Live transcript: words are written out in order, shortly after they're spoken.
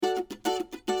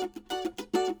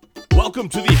Welcome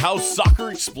to the How Soccer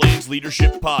Explains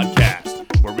Leadership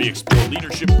podcast, where we explore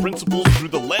leadership principles through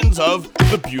the lens of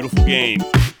the beautiful game.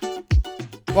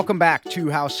 Welcome back to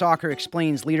How Soccer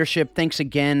Explains Leadership. Thanks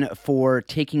again for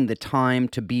taking the time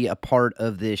to be a part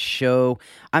of this show.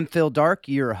 I'm Phil Dark,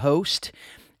 your host.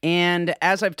 And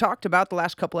as I've talked about the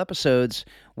last couple episodes,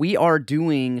 we are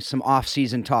doing some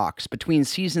off-season talks between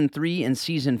Season 3 and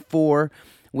Season 4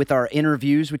 with our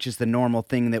interviews, which is the normal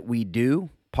thing that we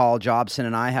do. Paul Jobson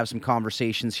and I have some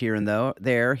conversations here and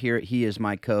there. Here he is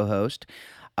my co-host.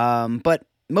 But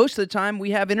most of the time,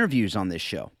 we have interviews on this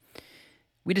show.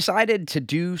 We decided to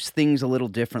do things a little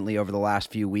differently over the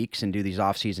last few weeks and do these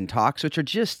off-season talks, which are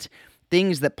just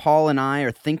things that Paul and I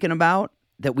are thinking about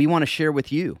that we want to share with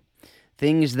you.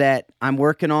 Things that I'm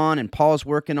working on and Paul's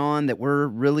working on that we're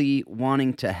really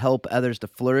wanting to help others to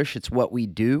flourish. It's what we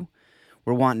do.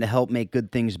 We're wanting to help make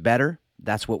good things better.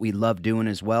 That's what we love doing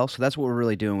as well. So that's what we're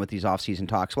really doing with these off-season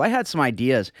talks. Well, I had some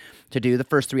ideas to do. The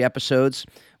first 3 episodes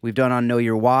we've done on Know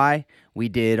Your Why. We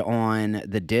did on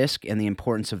the DISC and the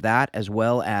importance of that, as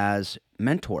well as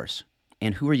mentors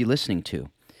and who are you listening to.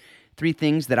 3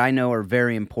 things that I know are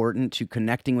very important to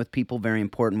connecting with people, very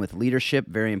important with leadership,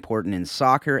 very important in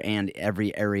soccer and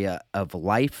every area of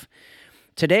life.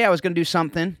 Today I was going to do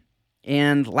something,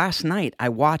 and last night I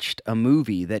watched a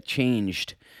movie that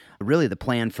changed really the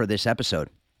plan for this episode.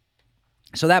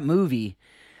 So that movie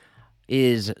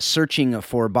is Searching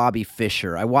for Bobby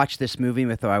Fischer. I watched this movie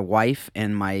with my wife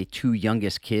and my 2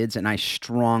 youngest kids, and I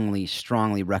strongly,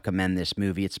 strongly recommend this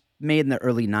movie. It's made in the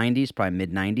early 90s, probably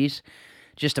mid-90s.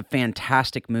 Just a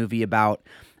fantastic movie about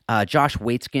Josh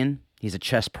Waitzkin. He's a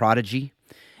chess prodigy,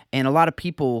 and a lot of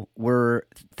people were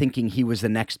thinking he was the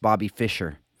next Bobby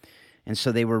Fischer, and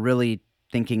so they were really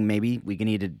thinking maybe we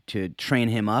needed to train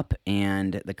him up,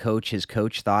 and his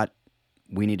coach thought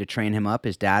we need to train him up.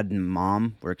 His dad and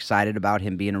mom were excited about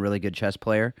him being a really good chess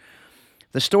player.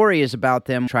 The story is about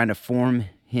them trying to form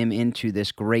him into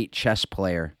this great chess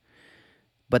player,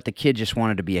 but the kid just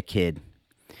wanted to be a kid.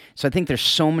 So I think there's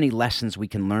so many lessons we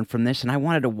can learn from this, and I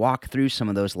wanted to walk through some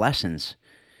of those lessons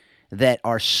that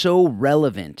are so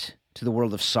relevant to the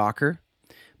world of soccer,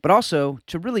 but also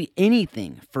to really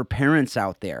anything for parents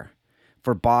out there,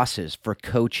 for bosses, for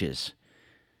coaches,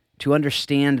 to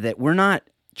understand that we're not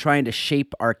trying to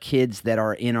shape our kids that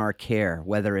are in our care,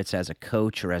 whether it's as a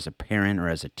coach or as a parent or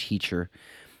as a teacher.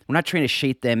 We're not trying to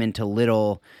shape them into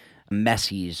little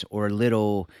Messis or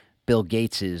little Bill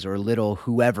Gateses or little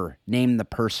whoever, name the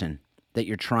person that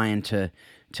you're trying to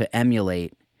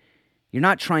emulate. You're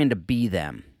not trying to be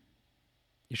them.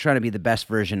 You're trying to be the best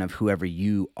version of whoever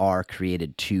you are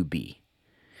created to be.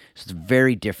 So it's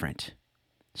very different.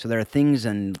 So there are things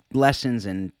and lessons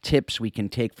and tips we can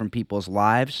take from people's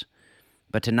lives,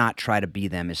 but to not try to be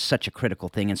them is such a critical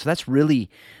thing. And so that's really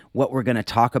what we're going to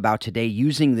talk about today,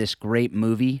 using this great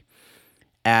movie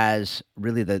as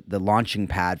really the launching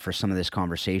pad for some of this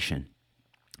conversation.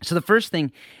 So the first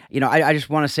thing, I just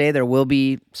want to say there will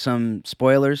be some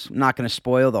spoilers. I'm not going to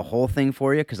spoil the whole thing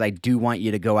for you because I do want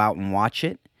you to go out and watch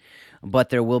it.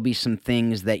 But there will be some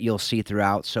things that you'll see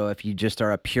throughout. So if you just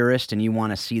are a purist and you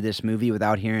want to see this movie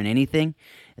without hearing anything,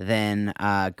 then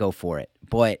go for it.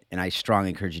 And I strongly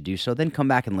encourage you to do so, then come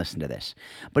back and listen to this.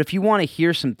 But if you want to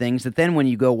hear some things that then when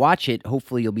you go watch it,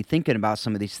 hopefully you'll be thinking about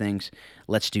some of these things,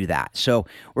 let's do that. So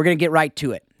we're going to get right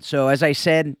to it. So as I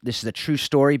said, this is a true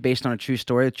story based on a true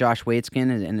story with Josh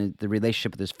Waitzkin and the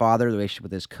relationship with his father, the relationship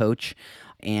with his coach.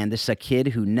 And this is a kid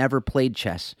who never played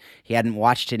chess. He hadn't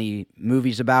watched any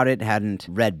movies about it, hadn't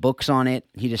read books on it.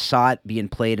 He just saw it being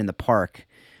played in the park.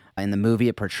 In the movie,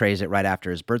 it portrays it right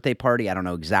after his birthday party. I don't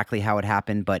know exactly how it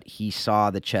happened, but he saw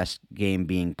the chess game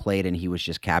being played and he was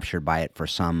just captured by it for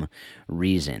some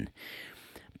reason.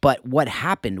 But what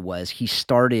happened was he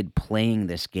started playing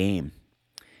this game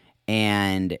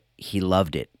and he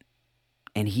loved it.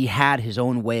 And he had his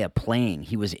own way of playing.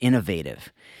 He was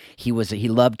innovative. He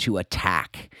loved to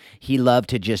attack. He loved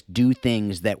to just do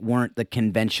things that weren't the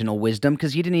conventional wisdom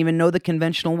because he didn't even know the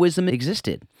conventional wisdom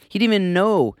existed. He didn't even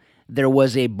know there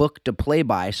was a book to play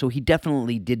by, so he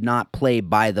definitely did not play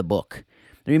by the book.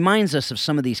 It reminds us of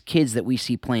some of these kids that we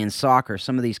see playing soccer,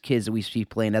 some of these kids that we see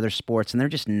playing other sports, and they're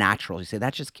just natural. You say,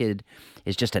 that kid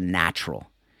is just a natural.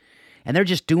 And they're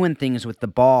just doing things with the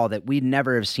ball that we'd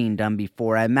never have seen done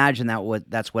before. I imagine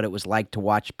that's what it was like to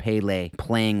watch Pele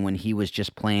playing when he was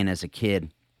just playing as a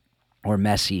kid, or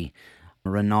Messi,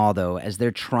 Ronaldo, as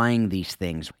they're trying these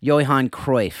things. Johan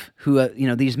Cruyff, who,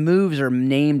 these moves are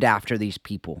named after these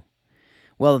people.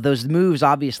 Well, those moves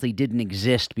obviously didn't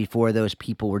exist before those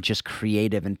people were just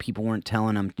creative and people weren't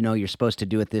telling them, you're supposed to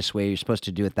do it this way, you're supposed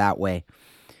to do it that way.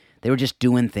 They were just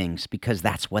doing things because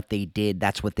that's what they did.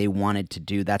 That's what they wanted to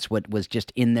do. That's what was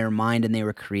just in their mind, and they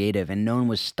were creative. And no one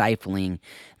was stifling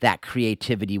that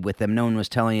creativity with them. No one was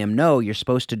telling them, no, you're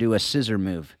supposed to do a scissor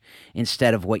move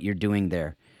instead of what you're doing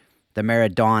there. The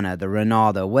Maradona, the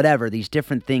Ronaldo, whatever, these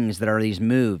different things that are these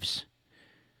moves.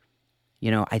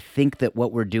 I think that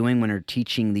what we're doing when we're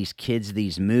teaching these kids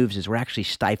these moves is we're actually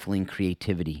stifling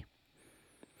creativity.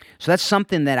 So that's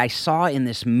something that I saw in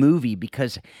this movie,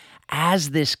 because as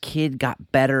this kid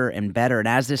got better and better, and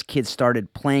as this kid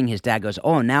started playing, his dad goes,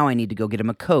 oh, now I need to go get him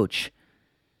a coach.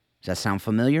 Does that sound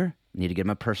familiar? I need to get him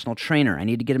a personal trainer. I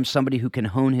need to get him somebody who can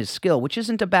hone his skill, which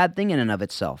isn't a bad thing in and of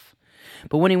itself.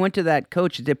 But when he went to that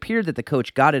coach, it appeared that the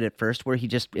coach got it at first, where he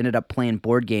just ended up playing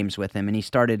board games with him, and he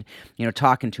started,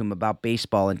 talking to him about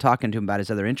baseball and talking to him about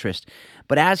his other interests.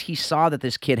 But as he saw that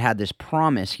this kid had this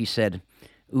promise, he said,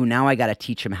 ooh, now I got to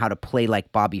teach him how to play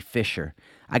like Bobby Fischer.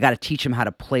 I got to teach him how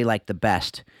to play like the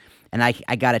best. And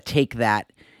I got to take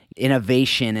that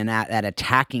innovation and that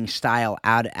attacking style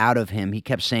out of him. He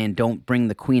kept saying, don't bring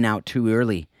the queen out too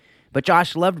early. But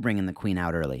Josh loved bringing the queen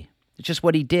out early. It's just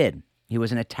what he did. He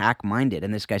was an attack-minded.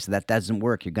 And this guy said, that doesn't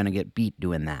work. You're going to get beat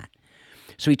doing that.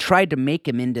 So he tried to make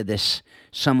him into this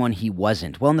someone he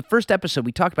wasn't. Well, in the first episode,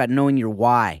 we talked about knowing your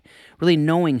why, really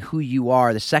knowing who you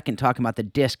are. The second, talking about the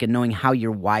disc and knowing how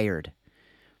you're wired.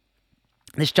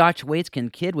 This Josh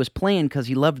Waitzkin kid was playing because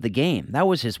he loved the game. That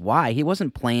was his why. He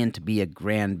wasn't playing to be a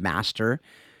grand master,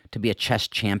 to be a chess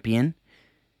champion.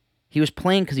 He was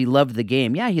playing because he loved the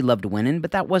game. Yeah, he loved winning,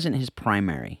 but that wasn't his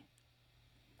primary.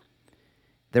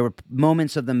 There were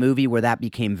moments of the movie where that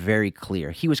became very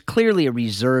clear. He was clearly a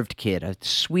reserved kid, a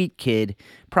sweet kid,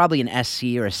 probably an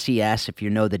SC or a CS if you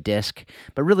know the disc,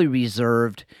 but really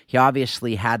reserved. He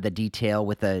obviously had the detail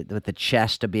with the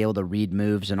chess to be able to read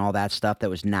moves and all that stuff that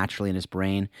was naturally in his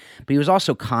brain. But he was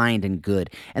also kind and good.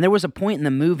 And there was a point in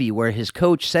the movie where his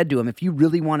coach said to him, if you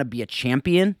really want to be a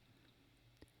champion,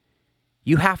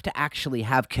 you have to actually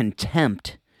have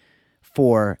contempt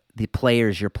for the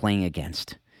players you're playing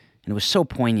against. And it was so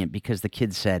poignant because the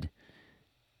kid said,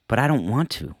 but I don't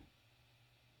want to.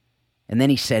 And then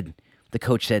the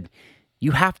coach said,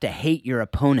 you have to hate your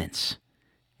opponents.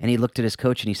 And he looked at his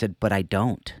coach and he said, but I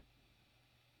don't.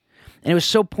 And it was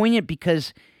so poignant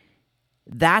because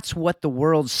that's what the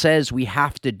world says we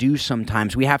have to do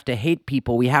sometimes. We have to hate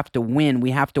people. We have to win. We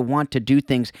have to want to do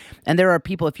things. And there are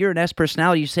people, if you're an S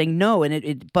personality, you're saying no, and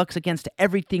it bucks against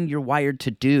everything you're wired to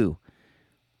do.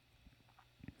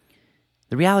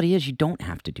 The reality is you don't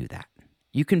have to do that.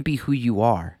 You can be who you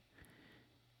are.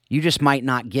 You just might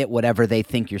not get whatever they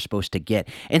think you're supposed to get.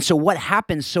 And so what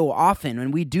happens so often,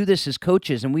 and we do this as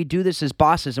coaches, and we do this as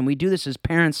bosses, and we do this as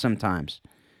parents sometimes,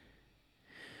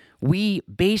 we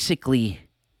basically,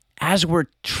 as we're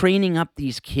training up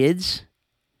these kids,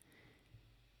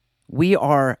 we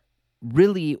are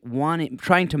really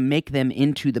trying to make them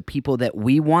into the people that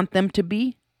we want them to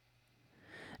be,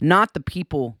 not the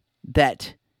people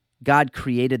that God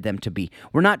created them to be.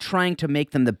 We're not trying to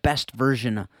make them the best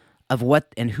version of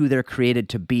what and who they're created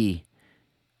to be.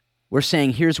 We're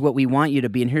saying, here's what we want you to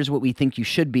be, and here's what we think you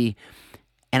should be,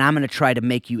 and I'm going to try to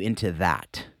make you into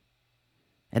that.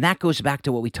 And that goes back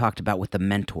to what we talked about with the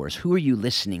mentors. Who are you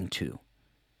listening to?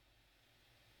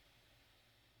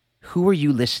 Who are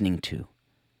you listening to?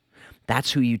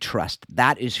 That's who you trust.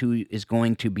 That is who is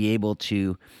going to be able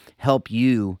to help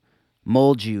you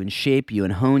mold you and shape you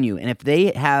and hone you. And if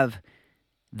they have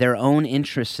their own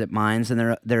interests at minds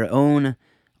and their own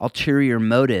ulterior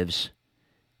motives,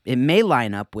 it may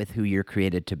line up with who you're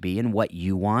created to be and what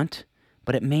you want,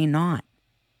 but it may not.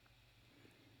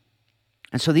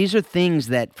 And so these are things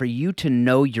that for you to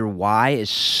know your why is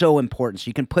so important. So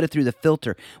you can put it through the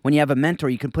filter. When you have a mentor,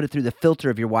 you can put it through the filter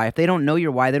of your why. If they don't know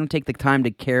your why, they don't take the time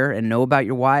to care and know about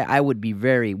your why, I would be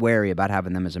very wary about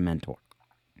having them as a mentor.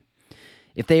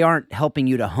 If they aren't helping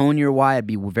you to hone your why, I'd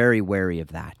be very wary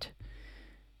of that.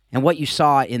 And what you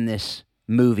saw in this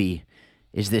movie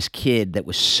is this kid that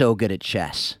was so good at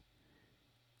chess.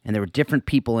 And there were different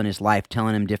people in his life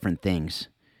telling him different things.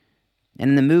 And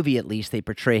in the movie, at least, they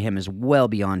portray him as well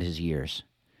beyond his years.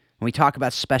 And we talk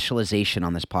about specialization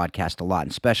on this podcast a lot,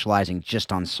 and specializing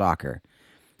just on soccer,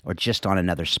 or just on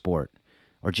another sport,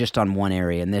 or just on one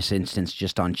area. In this instance,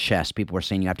 just on chess. People were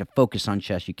saying you have to focus on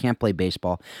chess. You can't play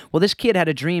baseball. Well, this kid had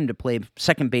a dream to play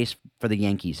second base for the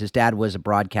Yankees. His dad was a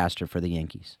broadcaster for the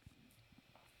Yankees.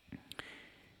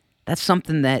 That's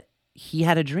something that he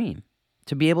had a dream,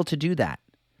 to be able to do that.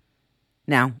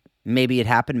 Now, maybe it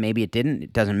happened, maybe it didn't.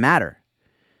 It doesn't matter.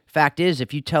 Fact is,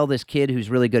 if you tell this kid who's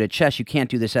really good at chess you can't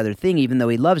do this other thing, even though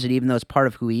he loves it, even though it's part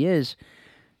of who he is,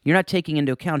 you're not taking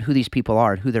into account who these people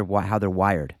are and how they're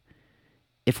wired.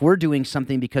 If we're doing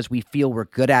something because we feel we're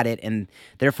good at it and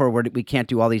therefore we can't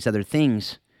do all these other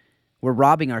things, we're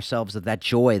robbing ourselves of that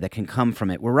joy that can come from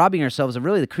it. We're robbing ourselves of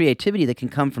really the creativity that can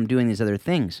come from doing these other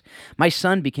things. My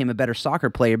son became a better soccer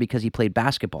player because he played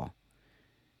basketball.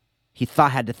 He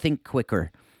had to think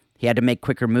quicker. He had to make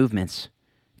quicker movements.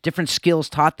 Different skills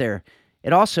taught there.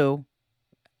 It also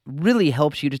really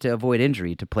helps you to avoid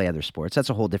injury to play other sports. That's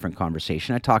a whole different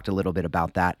conversation. I talked a little bit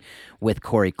about that with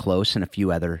Corey Close and a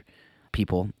few other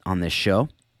people on this show.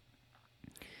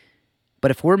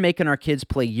 But if we're making our kids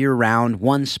play year-round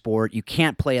one sport, you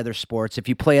can't play other sports. If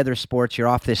you play other sports, you're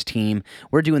off this team.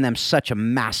 We're doing them such a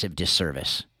massive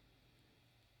disservice.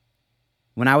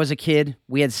 When I was a kid,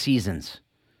 we had seasons.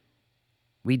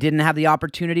 We didn't have the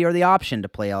opportunity or the option to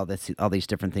play all these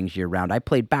different things year-round. I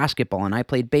played basketball, and I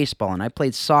played baseball, and I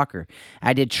played soccer.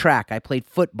 I did track. I played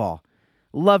football.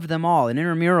 Loved them all. And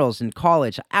intramurals in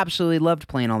college. I absolutely loved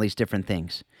playing all these different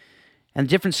things. And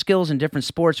different skills in different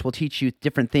sports will teach you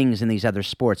different things in these other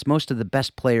sports. Most of the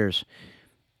best players,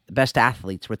 the best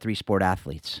athletes were three-sport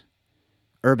athletes.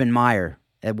 Urban Meyer,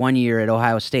 at 1 year at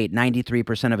Ohio State,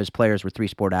 93% of his players were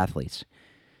three-sport athletes.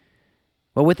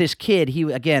 Well, with this kid, he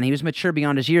was mature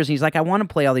beyond his years. And he's like, I want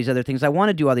to play all these other things. I want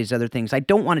to do all these other things. I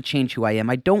don't want to change who I am.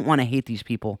 I don't want to hate these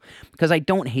people because I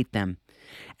don't hate them.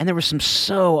 And there were some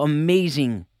so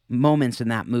amazing moments in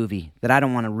that movie that I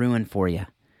don't want to ruin for you,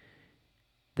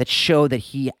 that show that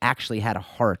he actually had a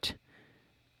heart.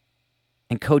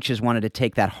 And coaches wanted to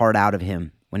take that heart out of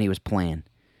him when he was playing.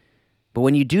 But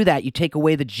when you do that, you take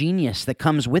away the genius that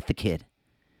comes with the kid.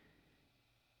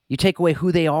 You take away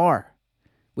who they are,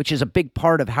 which is a big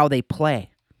part of how they play.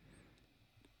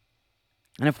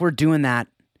 And if we're doing that,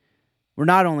 we're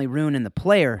not only ruining the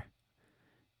player,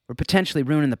 we're potentially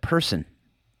ruining the person.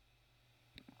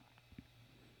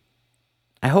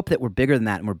 I hope that we're bigger than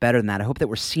that and we're better than that. I hope that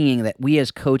we're seeing that we as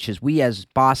coaches, we as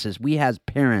bosses, we as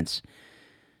parents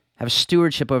have a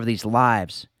stewardship over these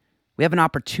lives. We have an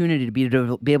opportunity to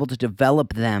be able to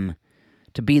develop them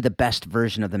to be the best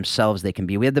version of themselves they can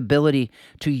be. We have the ability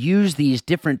to use these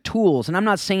different tools. And I'm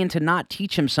not saying to not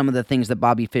teach him some of the things that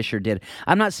Bobby Fischer did.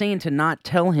 I'm not saying to not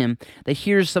tell him that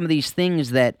here's some of these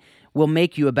things that will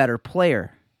make you a better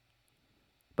player.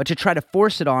 But to try to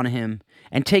force it on him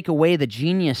and take away the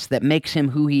genius that makes him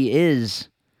who he is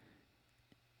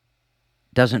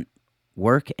doesn't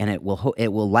work, and it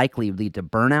will likely lead to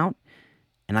burnout.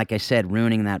 And like I said,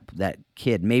 ruining that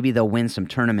kid. Maybe they'll win some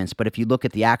tournaments, but if you look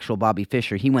at the actual Bobby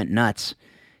Fischer, he went nuts.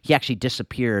 He actually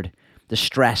disappeared. The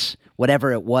stress,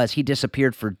 whatever it was, he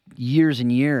disappeared for years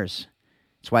and years.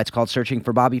 That's why it's called Searching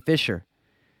for Bobby Fischer.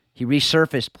 He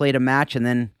resurfaced, played a match, and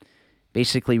then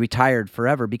basically retired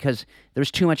forever because there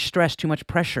was too much stress, too much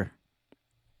pressure.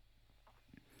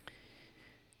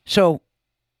 So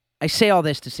I say all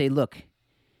this to say, look,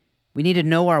 we need to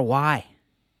know our why.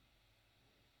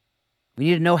 We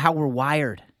need to know how we're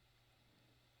wired.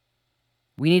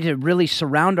 We need to really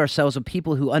surround ourselves with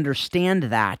people who understand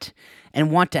that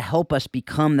and want to help us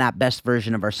become that best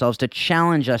version of ourselves, to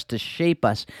challenge us, to shape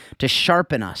us, to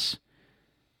sharpen us.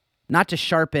 Not to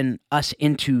sharpen us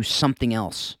into something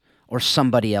else or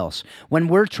somebody else. When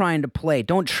we're trying to play,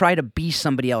 don't try to be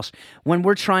somebody else. When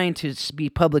we're trying to be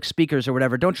public speakers or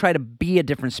whatever, don't try to be a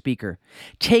different speaker.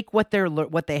 Take what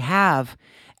they have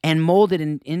and mold it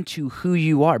into who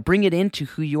you are. Bring it into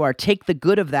who you are. Take the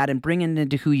good of that and bring it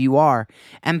into who you are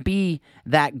and be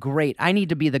that great. I need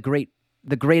to be the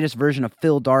greatest version of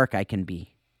Phil Dark I can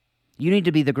be. You need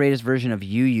to be the greatest version of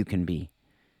you can be.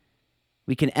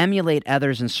 We can emulate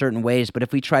others in certain ways, but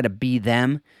if we try to be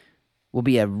them, we'll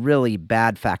be a really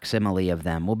bad facsimile of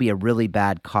them. We'll be a really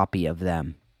bad copy of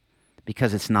them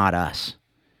because it's not us.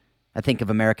 I think of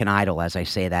American Idol as I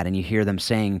say that, and you hear them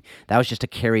saying, that was just a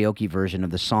karaoke version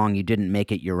of the song. You didn't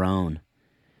make it your own.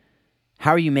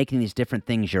 How are you making these different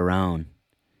things your own?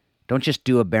 Don't just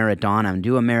do a Maradona, and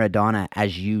do a Maradona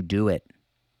as you do it.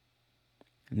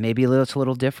 Maybe it's a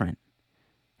little different.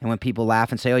 And when people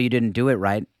laugh and say, oh, you didn't do it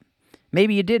right,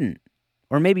 maybe you didn't.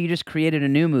 Or maybe you just created a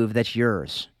new move that's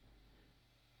yours.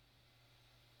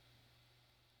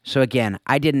 So again,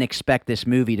 I didn't expect this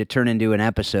movie to turn into an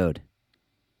episode.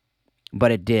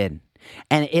 But it did.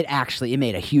 And it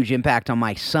made a huge impact on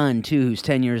my son, too, who's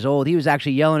 10 years old. He was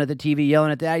actually yelling at the TV,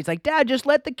 yelling at Dad. He's like, Dad, just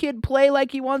let the kid play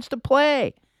like he wants to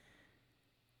play.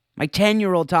 My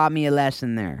 10-year-old taught me a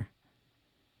lesson there.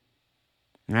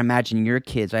 And I imagine your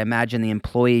kids. I imagine the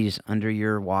employees under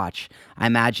your watch. I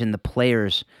imagine the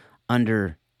players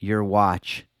under your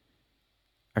watch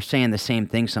are saying the same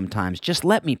thing sometimes. Just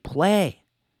let me play.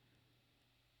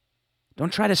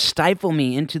 Don't try to stifle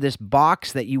me into this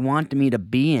box that you want me to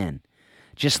be in.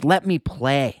 Just let me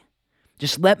play.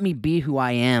 Just let me be who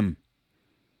I am.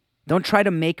 Don't try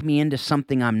to make me into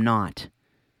something I'm not.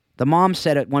 The mom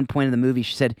said at one point in the movie,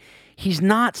 she said, he's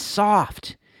not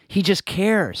soft. He just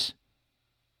cares.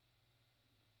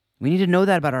 We need to know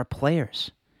that about our players.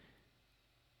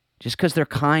 Just because they're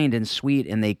kind and sweet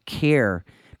and they care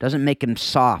doesn't make them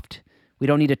soft. We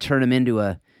don't need to turn them into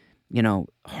a,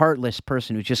 heartless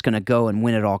person who's just going to go and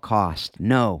win at all costs.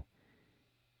 No.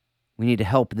 We need to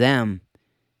help them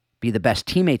be the best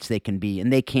teammates they can be,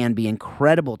 and they can be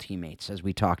incredible teammates, as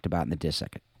we talked about in the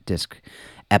disc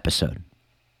episode.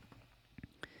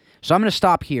 So I'm going to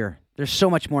stop here. There's so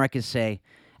much more I could say.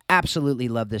 Absolutely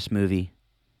love this movie.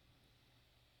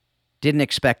 Didn't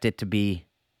expect it to be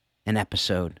an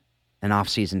episode, an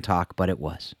off-season talk, but it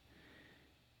was.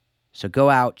 So go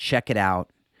out, check it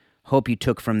out. Hope you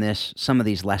took from this some of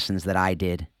these lessons that I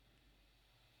did.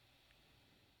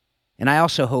 And I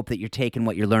also hope that you're taking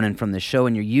what you're learning from this show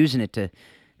and you're using it to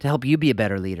help you be a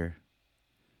better leader.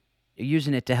 You're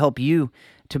using it to help you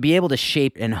to be able to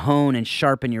shape and hone and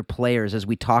sharpen your players, as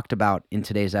we talked about in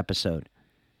today's episode.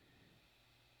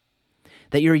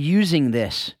 That you're using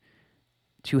this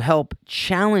to help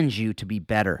challenge you to be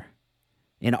better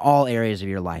in all areas of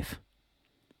your life.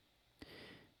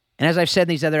 And as I've said in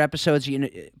these other episodes,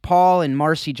 Paul and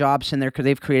Marcy Jobson,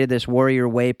 they've created this Warrior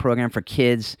Way program for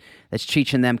kids that's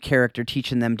teaching them character,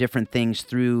 teaching them different things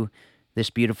through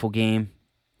this beautiful game.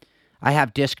 I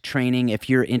have disc training. If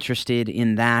you're interested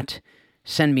in that,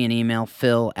 send me an email,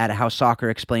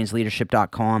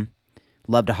 phil@howsoccerexplainsleadership.com.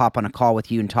 Love to hop on a call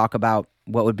with you and talk about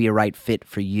what would be a right fit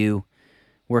for you.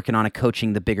 Working on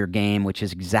coaching the bigger game, which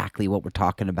is exactly what we're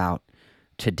talking about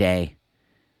today.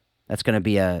 That's going to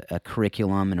be a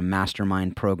curriculum and a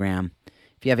mastermind program.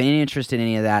 If you have any interest in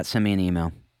any of that, send me an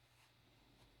email.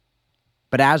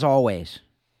 But as always,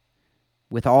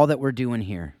 with all that we're doing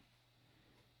here,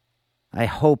 I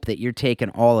hope that you're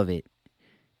taking all of it,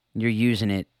 and you're using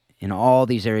it in all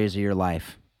these areas of your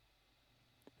life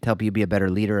to help you be a better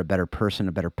leader, a better person,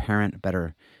 a better parent, a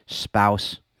better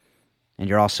spouse. And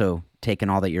you're also taking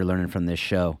all that you're learning from this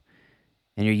show,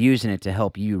 and you're using it to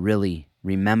help you really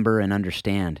remember and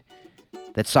understand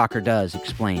that soccer does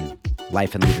explain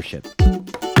life and leadership.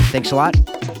 Thanks a lot.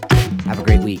 Have a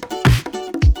great week.